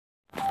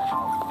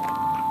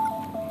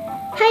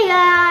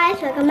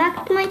guys, welcome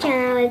back to my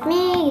channel. It's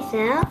me,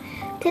 Giselle.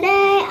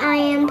 Today I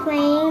am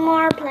playing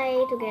more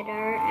Play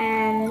Together,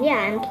 and yeah,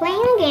 I'm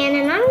playing again,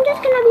 and I'm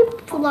just gonna be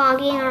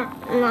vlogging, or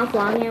not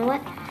vlogging,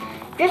 what?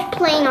 Just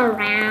playing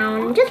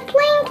around, just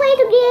playing Play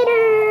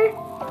Together,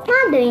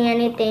 not doing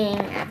anything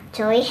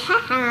actually.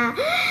 Haha.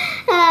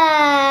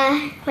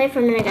 Wait for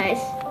a minute, guys.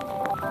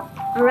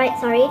 Alright,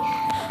 sorry.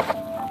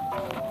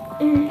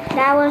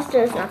 That was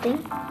just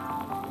nothing.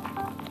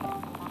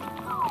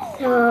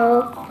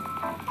 So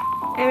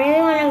I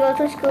really want to go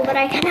to school, but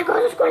I cannot go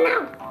to school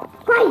now.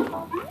 Why?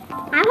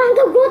 I want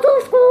to go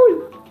to school.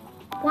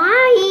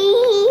 Why?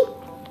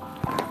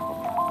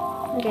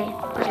 Okay,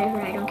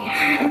 whatever, I don't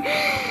care.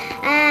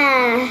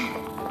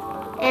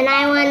 And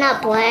I want to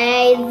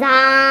play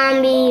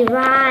Zombie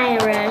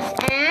Virus.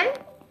 And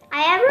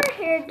I ever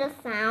heard the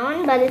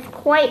sound, but it's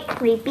quite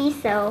creepy,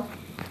 so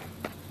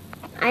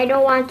I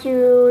don't want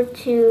you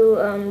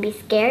to be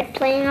scared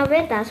playing of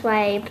it. That's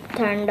why I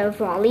turned the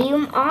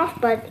volume off.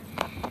 But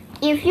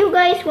if you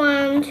guys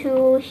want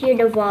to hear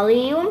the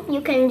volume,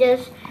 you can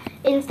just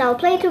install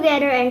Play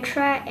Together and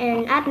try.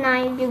 And at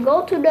night, you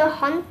go to the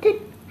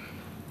haunted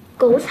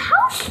ghost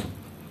house.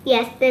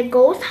 Yes, the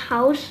ghost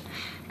house,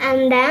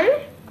 and then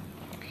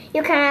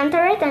you can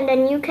enter it, and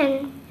then you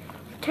can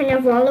turn your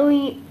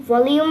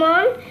volume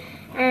on,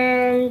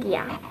 and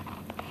yeah.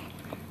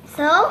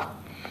 So,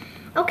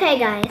 okay,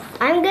 guys,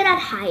 I'm good at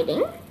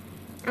hiding.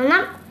 I'm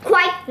not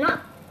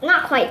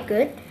quite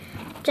good.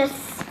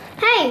 Just,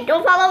 hey,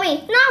 don't follow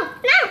me. No.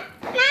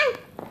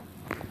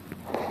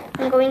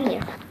 I'm going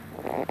here.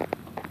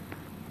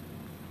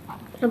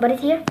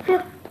 Nobody's here.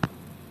 Phew.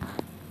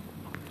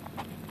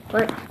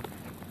 What?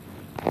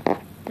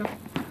 No.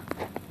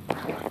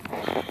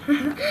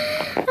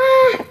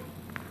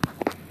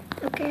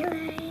 Okay,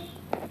 like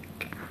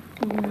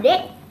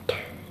that.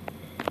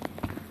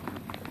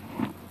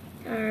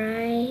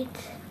 Alright.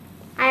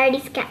 I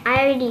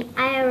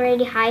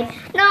already hide.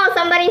 No,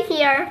 somebody's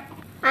here.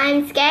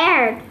 I'm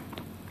scared.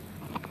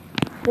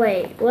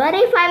 Wait, what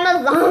if I'm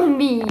a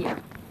zombie?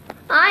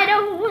 I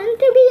don't want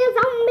to be a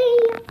zombie.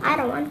 I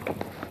don't want to.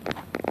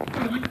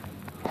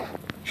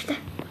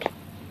 Okay.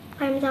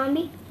 I'm a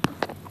zombie?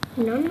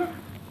 No.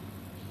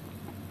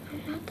 I'm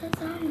not a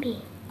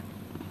zombie.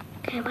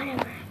 Okay,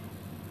 whatever.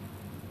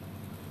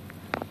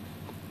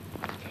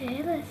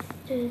 Okay, let's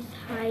just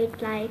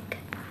hide like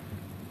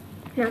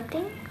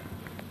nothing.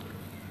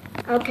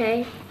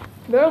 Okay,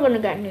 they're gonna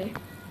get me.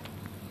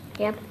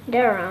 Yep,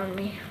 they're around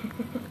me.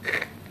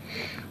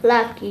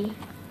 Lucky.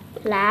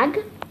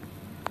 Lag?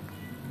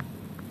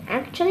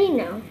 Actually,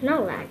 no.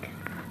 No lag.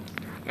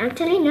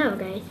 Actually, no,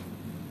 guys.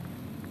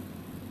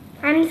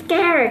 I'm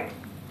scared.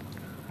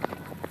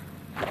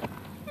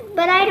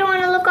 But I don't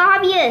want to look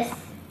obvious.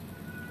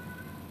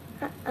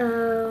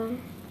 Uh-oh.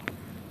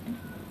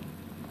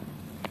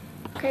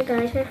 Okay,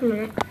 guys, wait for a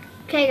minute.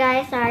 Okay,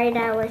 guys, sorry,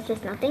 that was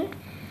just nothing.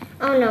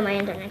 Oh no, my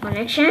internet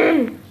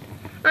connection.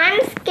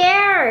 I'm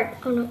scared.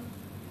 Oh no.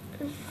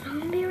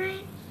 Zombie,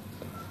 right?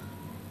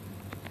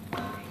 Oh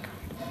my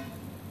god.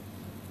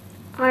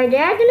 Are they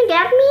gonna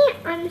get me?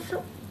 I'm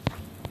so...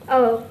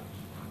 Oh.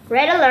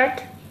 Red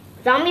alert.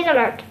 Zombies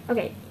alert.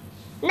 Okay.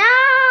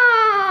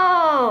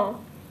 No!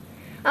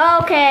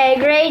 Okay,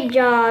 great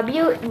job.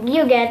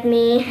 You get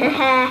me.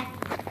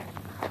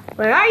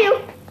 Where are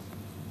you?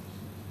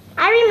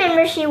 I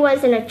remember she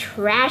was in a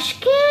trash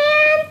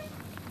can.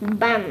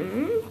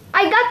 Bam.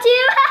 I got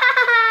you.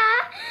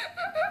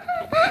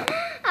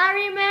 I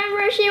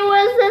remember she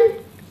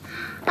wasn't.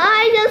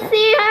 I just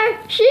see her.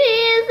 She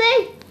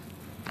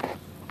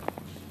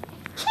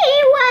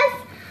was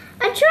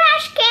a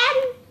trash can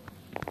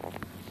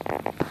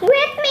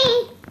with me.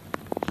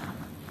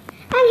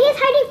 And he's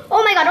hiding.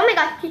 Oh my god.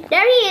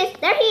 There he is.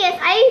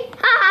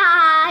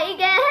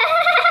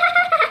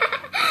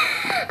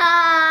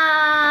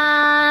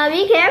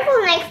 Be careful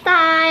next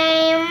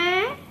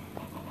time.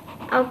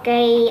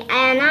 Okay,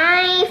 and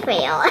I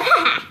fail.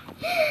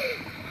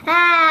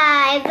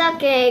 It's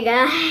okay,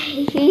 guys.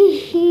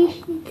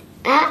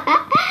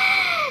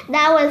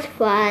 That was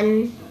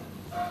fun.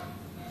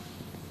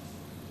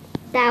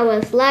 That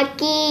was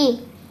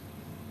lucky.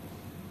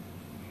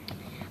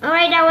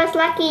 Alright, that was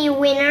lucky,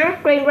 winner.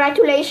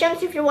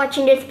 Congratulations if you're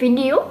watching this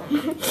video.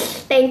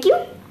 Thank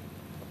you.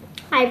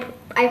 I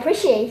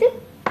appreciate it.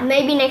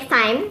 Maybe next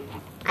time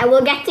I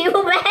will get you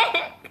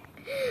back.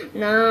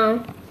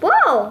 No.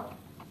 Whoa.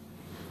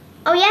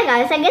 Oh yeah,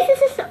 guys, I guess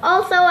this is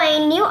also a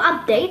new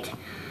update.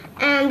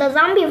 And the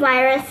zombie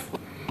virus,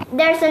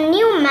 there's a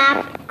new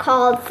map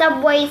called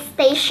Subway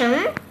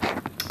Station.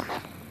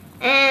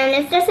 And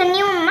it's just a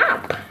new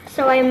map.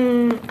 So I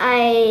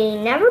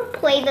never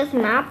played this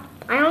map.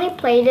 I only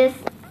played this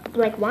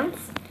like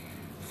once.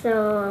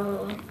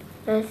 So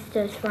let's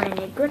just find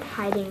a good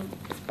hiding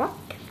spot.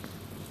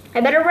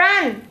 I better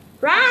run!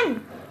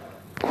 Run!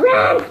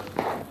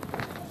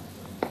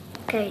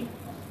 Okay.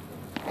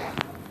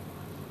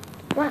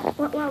 What?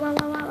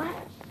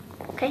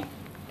 Okay.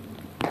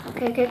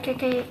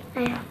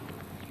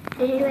 I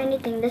didn't do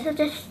anything. This is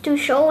just too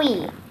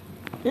showy.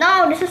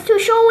 No, this is too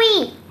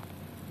showy.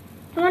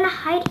 I want to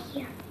hide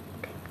here.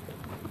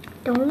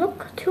 Don't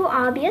look too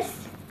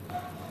obvious.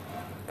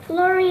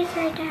 Flurry is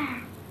right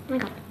there. Oh my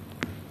god.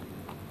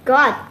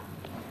 God.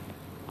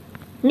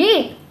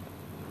 Neat.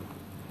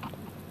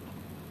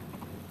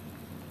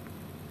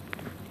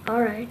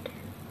 Alright.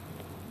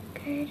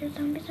 Okay, the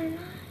zombies are not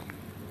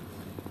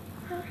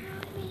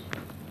around me.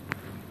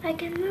 I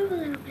can move a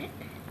little bit.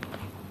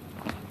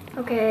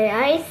 Okay,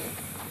 I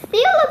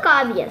still look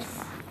obvious.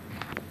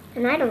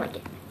 And I don't like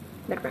it.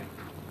 But right.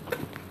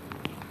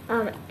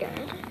 Oh my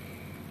god.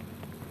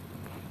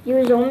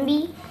 You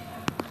zombie?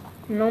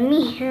 No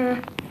me.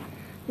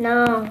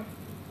 No.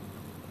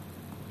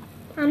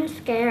 I'm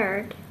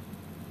scared.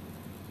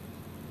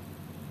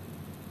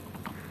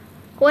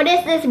 What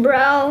is this,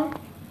 bro?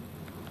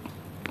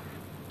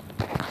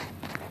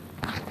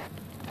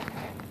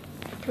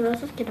 So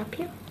let's just get up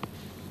here.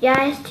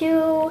 Yeah, it's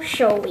too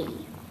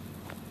showy.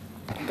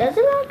 Does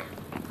it look?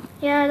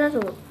 Yeah,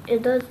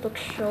 it does look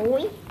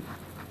showy.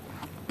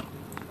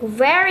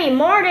 Very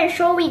more than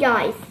showy,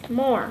 guys.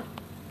 More.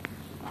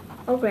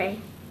 Okay.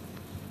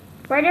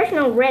 Why there's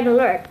no red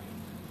alert?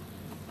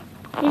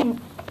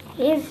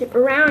 He's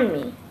around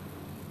me.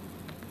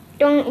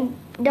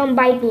 Don't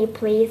bite me,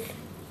 please.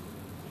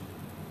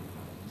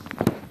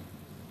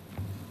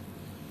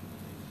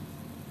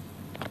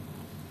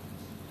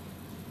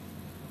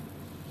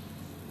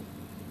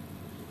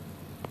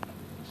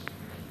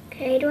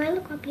 Okay, do I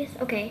look obvious?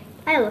 Okay,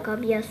 I look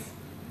obvious.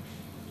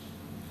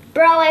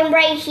 Bro, I'm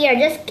right here.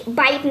 Just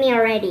bite me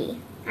already.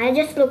 I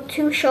just look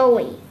too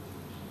showy.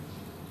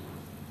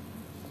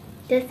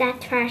 Does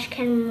that trash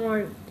can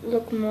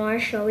look more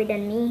showy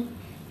than me?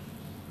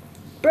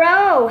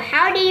 Bro,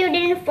 how do you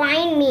didn't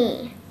find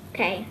me?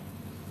 Okay.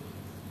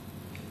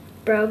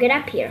 Bro, get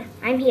up here.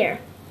 I'm here.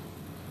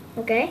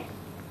 Okay?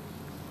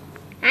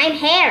 I'm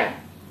here.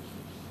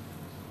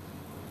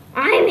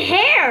 I'm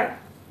here.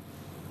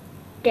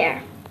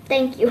 There.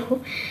 Thank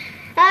you.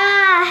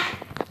 Ah,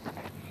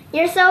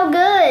 you're so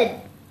good.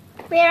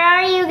 Where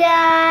are you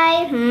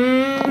guys?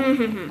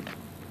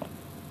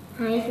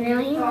 I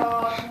smell you.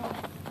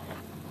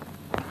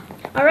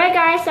 Alright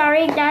guys,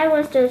 sorry, that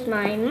was just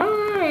my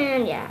mom,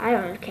 and yeah, I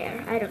don't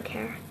care. I don't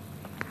care.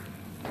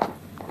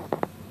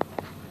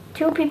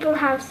 2 people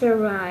have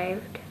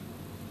survived.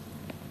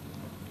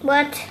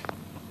 What?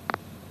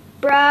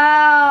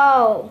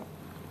 Bro.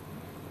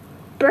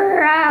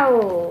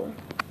 Bro.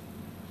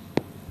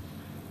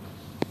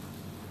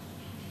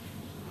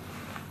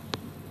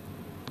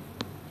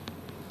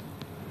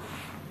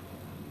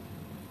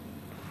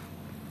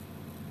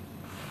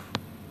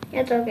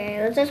 It's okay.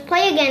 Let's just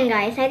play again,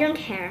 guys. I don't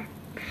care.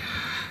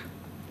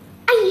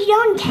 I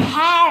don't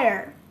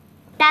care.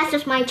 That's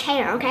just my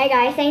chair, okay,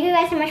 guys? Thank you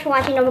guys so much for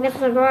watching. Don't forget to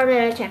subscribe to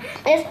the channel.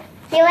 Let's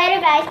see you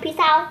later, guys. Peace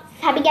out.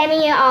 Happy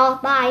gaming, you all.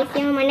 Bye. See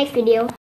you in my next video.